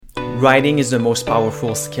Writing is the most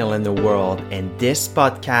powerful skill in the world, and this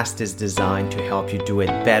podcast is designed to help you do it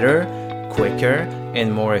better, quicker,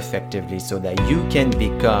 and more effectively so that you can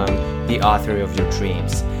become the author of your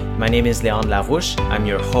dreams. My name is Leon Larouche. I'm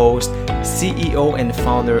your host, CEO, and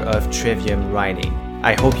founder of Trivium Writing.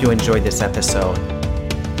 I hope you enjoyed this episode.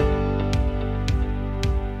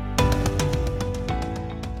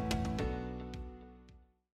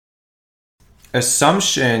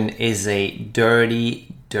 Assumption is a dirty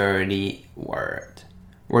word.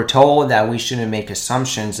 We're told that we shouldn't make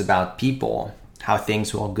assumptions about people, how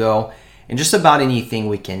things will go, and just about anything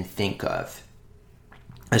we can think of.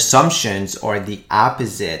 Assumptions are the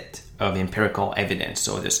opposite of empirical evidence,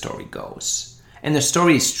 so the story goes. And the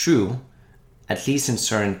story is true, at least in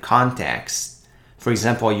certain contexts. For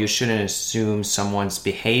example, you shouldn't assume someone's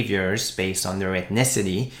behaviors based on their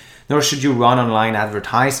ethnicity, nor should you run online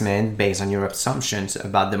advertisement based on your assumptions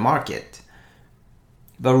about the market.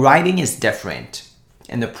 But writing is different,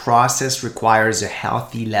 and the process requires a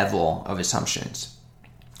healthy level of assumptions.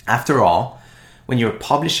 After all, when you're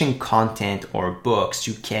publishing content or books,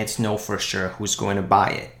 you can't know for sure who's going to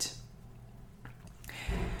buy it.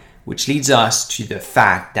 Which leads us to the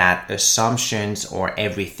fact that assumptions are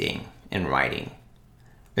everything in writing.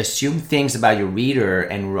 Assume things about your reader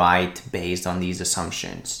and write based on these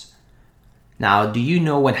assumptions. Now, do you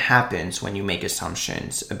know what happens when you make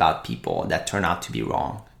assumptions about people that turn out to be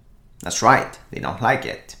wrong? That's right, they don't like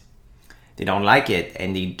it. They don't like it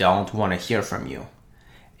and they don't want to hear from you.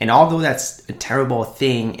 And although that's a terrible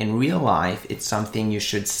thing in real life, it's something you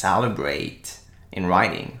should celebrate in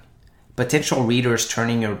writing. Potential readers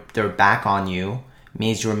turning their back on you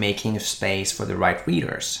means you're making space for the right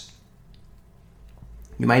readers.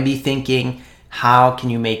 You might be thinking, how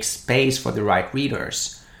can you make space for the right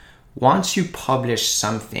readers? Once you publish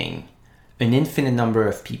something, an infinite number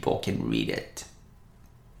of people can read it.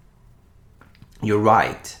 You're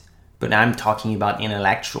right, but I'm talking about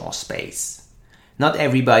intellectual space. Not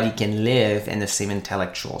everybody can live in the same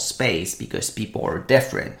intellectual space because people are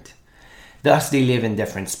different. Thus, they live in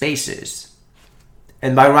different spaces.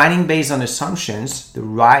 And by writing based on assumptions, the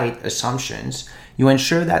right assumptions, you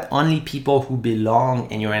ensure that only people who belong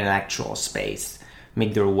in your intellectual space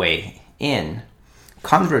make their way in.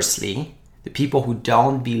 Conversely, the people who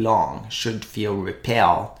don't belong should feel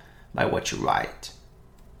repelled by what you write.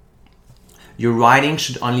 Your writing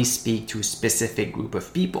should only speak to a specific group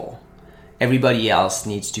of people. Everybody else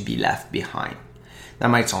needs to be left behind. That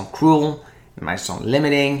might sound cruel, it might sound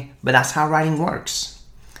limiting, but that's how writing works.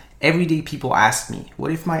 Every day people ask me, what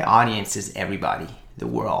if my audience is everybody, the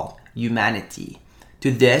world, humanity? To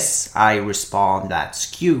this, I respond that's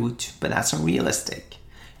cute, but that's unrealistic.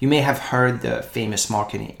 You may have heard the famous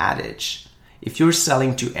marketing adage, if you're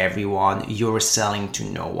selling to everyone, you're selling to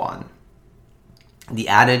no one. The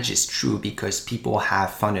adage is true because people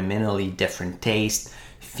have fundamentally different tastes,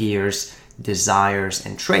 fears, desires,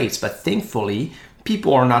 and traits, but thankfully,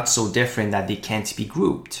 people are not so different that they can't be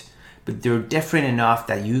grouped. But they're different enough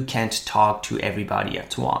that you can't talk to everybody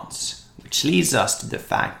at once, which leads us to the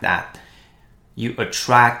fact that you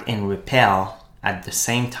attract and repel at the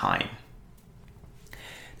same time.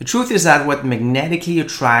 The truth is that what magnetically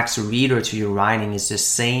attracts a reader to your writing is the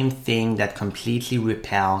same thing that completely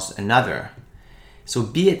repels another. So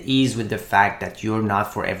be at ease with the fact that you're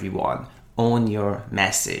not for everyone. Own your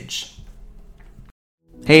message.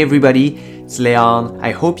 Hey everybody, it's Leon. I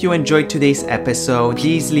hope you enjoyed today's episode.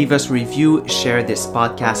 Please leave us a review, share this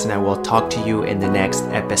podcast, and I will talk to you in the next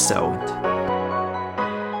episode.